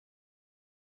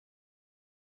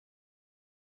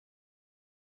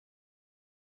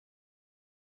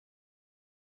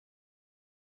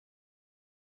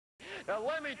Now,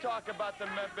 let me talk about the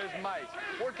Memphis Mice.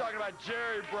 We're talking about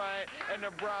Jerry Bryant and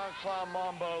the Brown Clown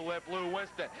Mambo Lip Lou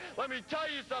Winston. Let me tell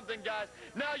you something, guys.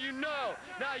 Now you know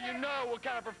what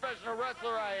kind of professional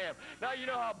wrestler I am. Now you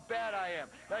know how bad I am.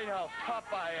 Now you know how tough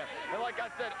I am. And like I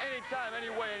said, anytime, any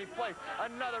way, any place,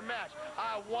 another match,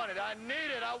 I want it. I need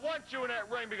it. I want you in that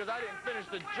ring because I didn't finish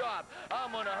the job.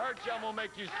 I'm going to hurt you. I'm going to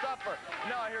make you suffer.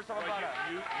 Now I hear something about it.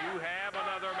 You have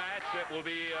another match that will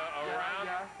be around.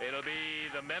 Yeah. It'll be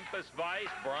the Memphis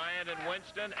Vice, Bryant and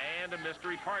Winston, and a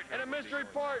mystery partner. And a mystery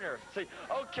partner. See,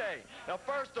 okay. Now,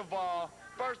 first of all,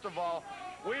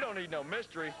 we don't need no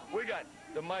mystery. We got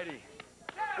the mighty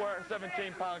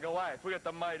 417-pound Goliath. We got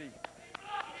the mighty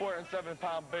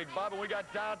 407-pound Big Bob, and we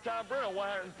got downtown Bruno,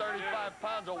 135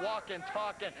 pounds of walking,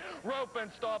 talking, roping,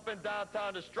 stomping,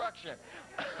 downtown destruction.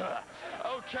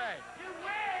 Okay.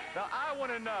 Now, I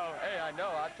want to know, hey, I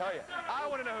know, I'll tell you, I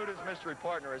want to know who this mystery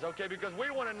partner is, okay? Because we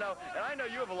want to know, and I know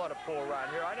you have a lot of pull around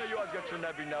here. I know you always get your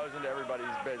nebby nose into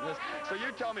everybody's business. So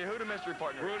you tell me who the mystery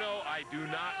partner is. Bruno, I do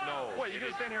not know. Wait, you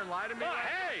going to stand here and lie to me? Well,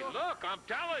 hey, look, I'm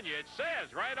telling you, it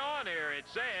says right on here, it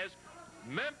says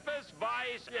Memphis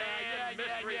Vice and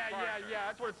mystery partner. Yeah,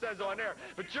 that's what it says on there.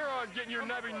 But you're always getting your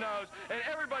nebby nose and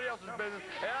everybody else's business,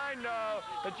 and I know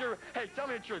that you're, hey, tell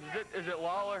me the truth. Is it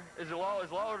Lawler? Is Lawler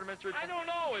the mystery partner? I don't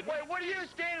know. Wait, what are you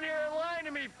standing here and lying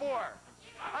to me for?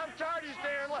 I'm tired of you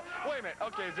standing here and lying. Wait a minute.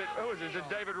 Okay, who is it? Is it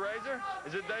David Razor?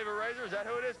 Is it David Razor? Is that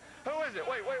who it is? Who is it?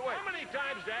 Wait. How many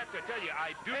times do I have to tell you?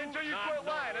 I do Until you not quit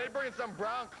know. lying. Are they bringing some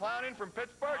brown clown in from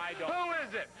Pittsburgh? I don't. Who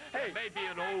is it? Hey. It may be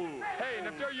an old. Hey, and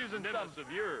if they're using nemesis of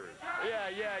yours.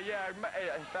 Yeah.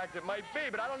 In fact, it might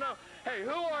be, but I don't know. Hey,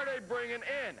 who are they bringing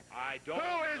in? I don't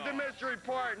know. Who is the mystery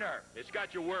partner? It's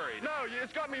got you worried. No,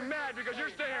 it's got me mad because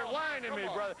you're standing here lying to me,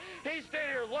 brother. He's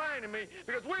standing here lying to me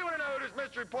because we want to know who this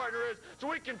mystery partner is so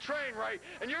we can train right.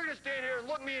 And you're going to stand here and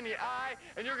look me in the eye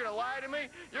and you're going to lie to me?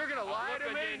 You're going to lie to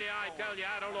me? Look in the eye, tell you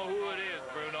I don't know who it is,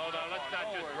 Bruno. Now, let's not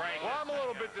just drag Well, I'm a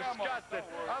little bit disgusted.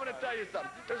 I'm going to tell you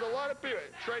something. There's a lot of people.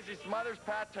 Tracy Smothers,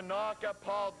 Pat Tanaka,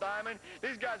 Paul Diamond.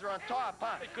 These guys are on top,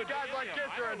 huh? Guys like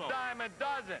this are a dime a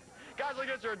dozen. Guys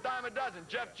like this are a dime a dozen.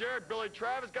 Jeff Jarrett, Billy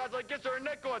Travis, guys like this are a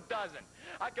nickel a dozen.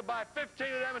 I could buy 15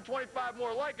 of them and 25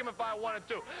 more like them if I wanted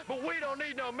to. But we don't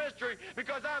need no mystery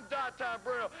because I'm downtown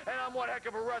Bruno and I'm one heck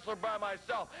of a wrestler by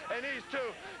myself. And these two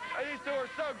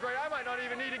are so great, I might not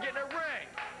even need to get in a ring.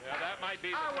 Yeah, that might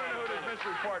be. I want to know who this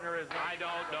mystery partner is, man. I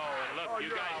don't know. And look,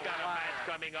 you guys got a match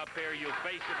coming up here. You'll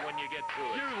face it when you get to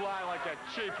it. You lie like a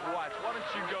cheap watch. Why don't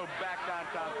you go back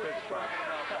downtown Pittsburgh?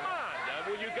 Come on.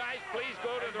 Will you guys please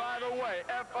go to the... By the way,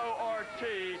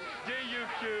 F-O-R-T-D-U-Q-E-S-N-E,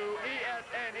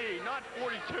 not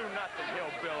 42 nothing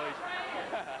hillbillies.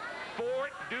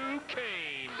 Fort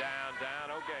Duquesne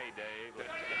downtown. Okay, Dave.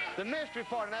 The mystery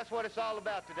partner, that's what it's all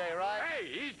about today, right? Hey,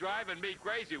 he's driving me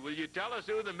crazy. Will you tell us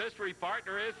who the mystery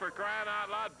partner is, for crying out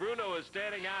loud? Bruno is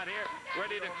standing out here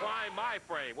ready to climb my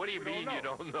frame. What do you mean you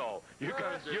don't know?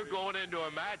 You're going into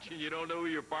a match and you don't know who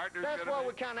your partner's going to be? That's what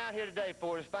we're kind of out here today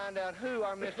for, is find out who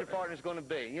our mystery partner is going to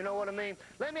be. You know what I mean?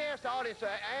 Let me ask the audience,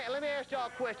 let me ask y'all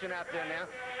a question out there now.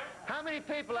 How many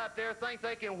people out there think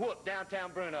they can whoop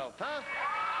downtown Bruno? Huh?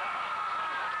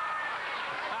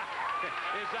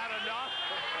 Is that enough?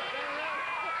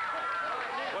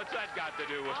 What's that got to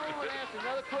do with it? I want to ask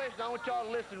another question. I want y'all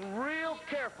to listen real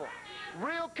careful.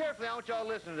 Real carefully, I want y'all to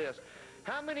listen to this.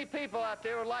 How many people out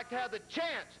there would like to have the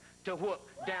chance to whoop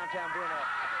downtown Bruno?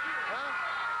 Huh?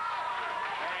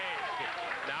 Hey,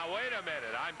 now wait a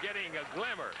minute. I'm getting a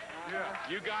glimmer. Yeah.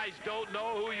 You guys don't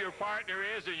know who your partner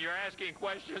is and you're asking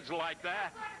questions like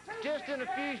that? Just in a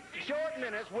few short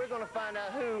minutes, we're going to find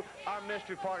out who our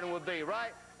mystery partner will be,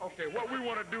 right? Okay, what we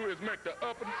want to do is make the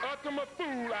ultimate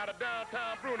fool out of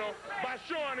downtown Bruno by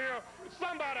showing him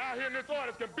somebody out here in this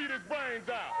audience can beat his brains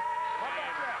out. How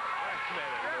about that?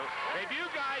 Have you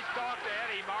guys talked to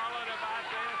Eddie Marlin about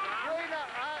this?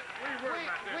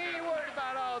 We ain't worried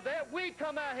about all that. We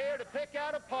come out here to pick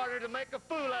out a partner to make a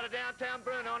fool out of downtown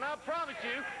Bruno. And I promise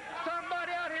you, somebody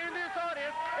out here in this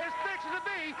audience is fixing to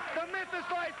be the Memphis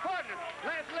Vice partner.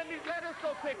 Let us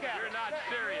go pick out. You're not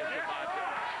serious about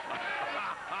that.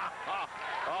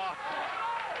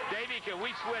 Davey, can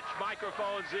we switch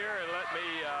microphones here and let me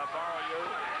borrow you?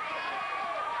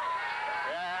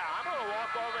 Yeah, I'm going to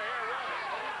walk over here with it.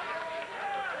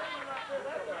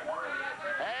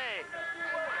 Hey.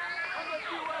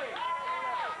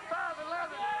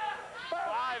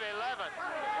 5'11". I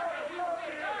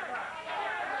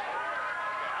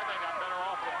think I'm better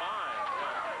off with mine.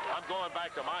 I'm going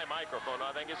back to my microphone.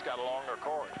 I think it's got a longer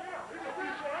cord.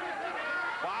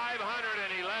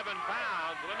 511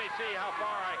 pounds. Let me see how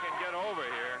far I can get over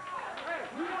here.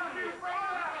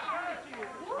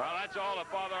 Well, that's all the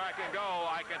farther I can go.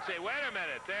 I can say, wait a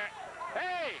minute, there.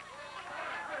 Hey!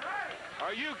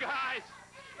 Are you guys?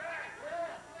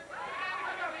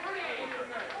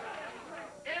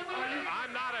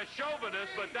 I'm not a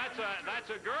chauvinist, but that's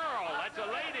a girl. That's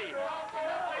a lady.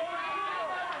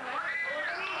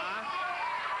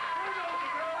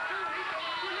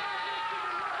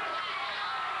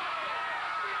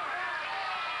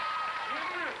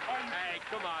 Hey,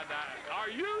 come on now. Are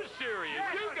you serious?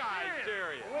 You guys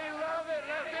serious? We love it.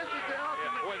 This is the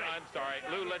ultimate. Wait, I'm sorry.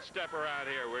 Lou, let's step around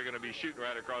here. We're going to be shooting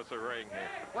right across the ring here.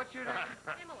 What's your name?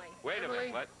 Emily. Wait a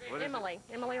minute. What is Emily.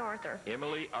 Emily Arthur. it?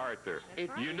 Emily Arthur.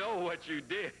 You know what you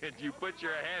did. You put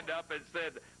your hand up and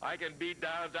said, I can beat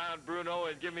downtown Bruno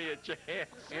and give me a chance.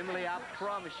 Emily, I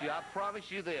promise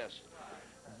you this.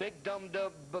 Big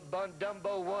Dumbo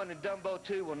 1 and Dumbo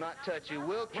 2 will not touch you.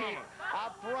 We'll keep, I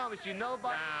promise you,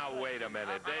 nobody... Now, wait a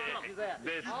minute.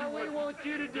 This... All we want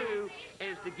you to do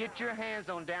is to get your hands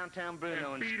on downtown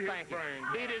Bruno and spank him.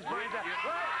 Beat his brains out.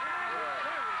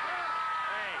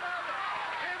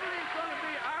 Emily's going to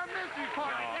be our mystery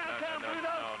partner downtown Bruno.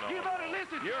 You better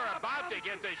listen. You're about to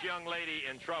get this young lady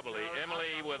in trouble,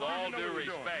 Emily, with all due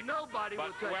respect. Nobody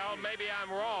will touch well, you. maybe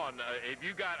I'm wrong.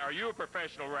 Are you a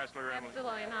professional wrestler, Emily?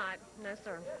 Absolutely not. No,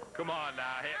 sir. Come on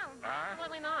now. No,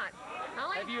 absolutely not.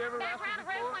 Have you ever wrestled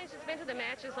before? Wrestling's just been to the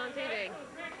matches on TV.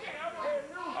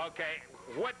 Okay,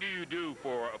 what do you do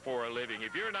for a living?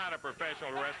 If you're not a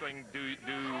professional wrestling,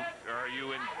 are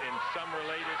you in some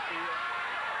related field?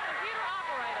 Computer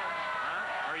operator.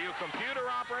 Huh? Are you a computer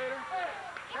operator?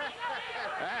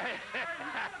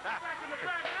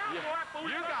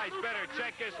 You guys better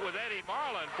check this with Eddie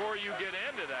Marlin before you get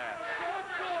into that.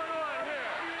 What's going on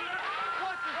here?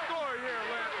 What's the story here,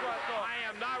 Lance Russell? I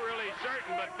am not really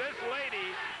certain, but this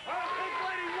lady This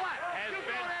lady what? has You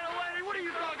been... call that a lady? What are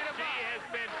you talking about? She has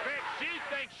been picked. She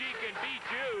thinks she can beat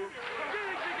you. She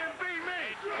thinks she can beat me.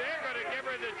 They're going to give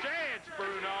her the chance,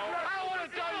 Bruno. I want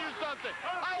to tell you something.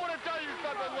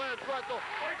 Lance Russell.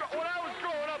 When I was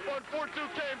growing up on 42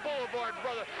 Kane Boulevard,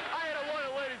 brother, I had a lot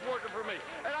of ladies working for me,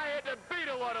 and I had to beat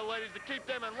a lot of ladies to keep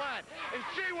them in line. And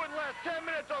she wouldn't last 10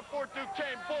 minutes on 42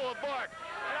 Kane Boulevard.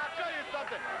 And I'll tell you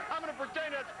something. I'm going to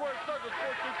pretend that square circle is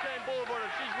 42 Kane Boulevard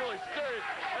if she's really serious,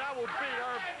 and I will beat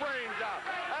her brains out.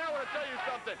 And I want to tell you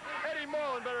something. Eddie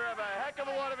Marlin better have a heck of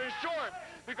a lot of insurance,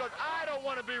 because I don't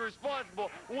want to be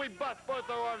responsible when we bust both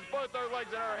our arms, both our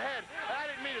legs, and our head. And I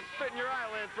didn't mean to spit in your eye,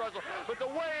 Lance Russell, but the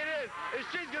way it is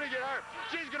she's going to get hurt.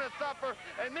 She's going to suffer,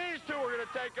 and these two are going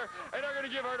to take her, and they're going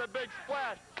to give her the big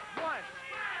splash. Once,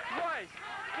 twice,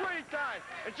 3 times.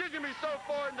 And she's going to be so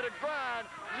far into the grind,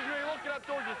 she's going to be looking up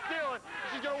towards the ceiling, and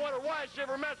she's going to wonder why she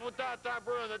ever messed with Downtown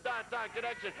Bruno and the Downtown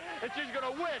Connection. And she's going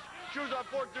to wish she was on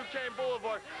 42 Kane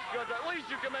Boulevard, because at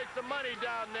least you can make some money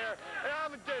down there. And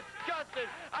I'm disgusted.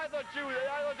 I thought they were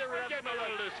Getting a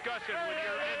little discussion with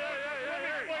your...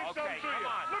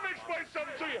 Let me explain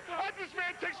something to you. After this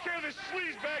man takes care of this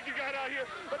sleaze bag you got out here,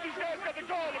 but these guys got the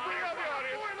gall to bring out the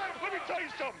audience, let me tell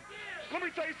you something.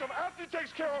 After he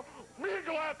takes care of her, me and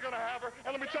Goliath's going to have her.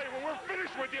 And let me tell you, when we're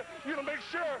finished with you, you're going to make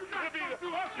sure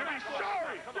you'll be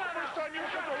sorry. The first time you ever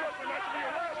come to a wrestling match will be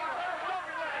your last one. Don't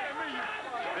be looking at me.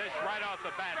 This right off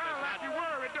the bat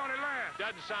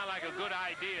doesn't sound like a good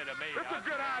idea to me. It's a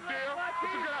good idea.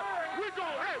 We're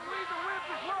going, hey, We're the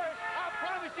Memphis Warriors. I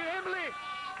promise you, Emily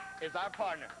is our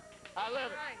partner. I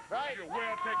love it. Right? you're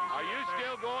well taken. Are you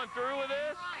still going through with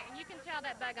this? Right, and you can tell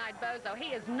that bug-eyed bozo,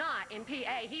 he is not in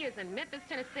PA. He is in Memphis,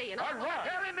 Tennessee. And All right.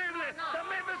 Tell him, Emily, the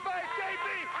Memphis Vice JB.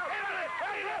 Emily,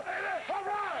 hey, All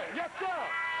right. Yes, sir.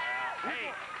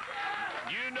 Hey,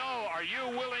 are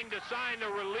you willing to sign the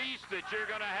release that you're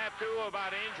going to have to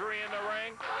about injury in the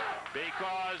ring?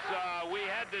 Because we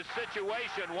had this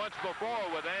situation once before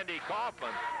with Andy Kaufman.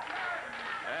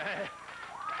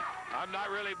 I'm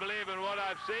not really believing what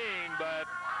I've seen, but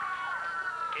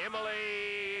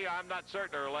Emily, I'm not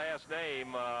certain her last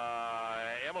name,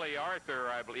 Emily Arthur,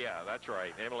 I believe. Yeah, that's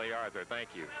right, Emily Arthur. Thank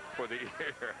you for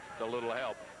the little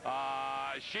help.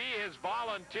 She has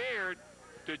volunteered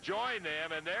to join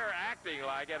them, and they're acting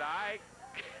like it.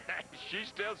 She's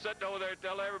still sitting over there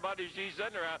telling everybody she's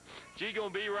sitting around. She's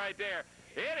going to be right there.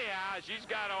 Anyhow, she's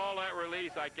got all that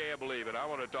release. I can't believe it. I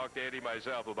want to talk to Eddie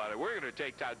myself about it. We're going to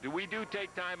take time. Do we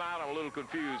take time out? I'm a little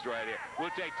confused right here.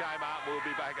 We'll take time out, and we'll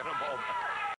be back in a moment.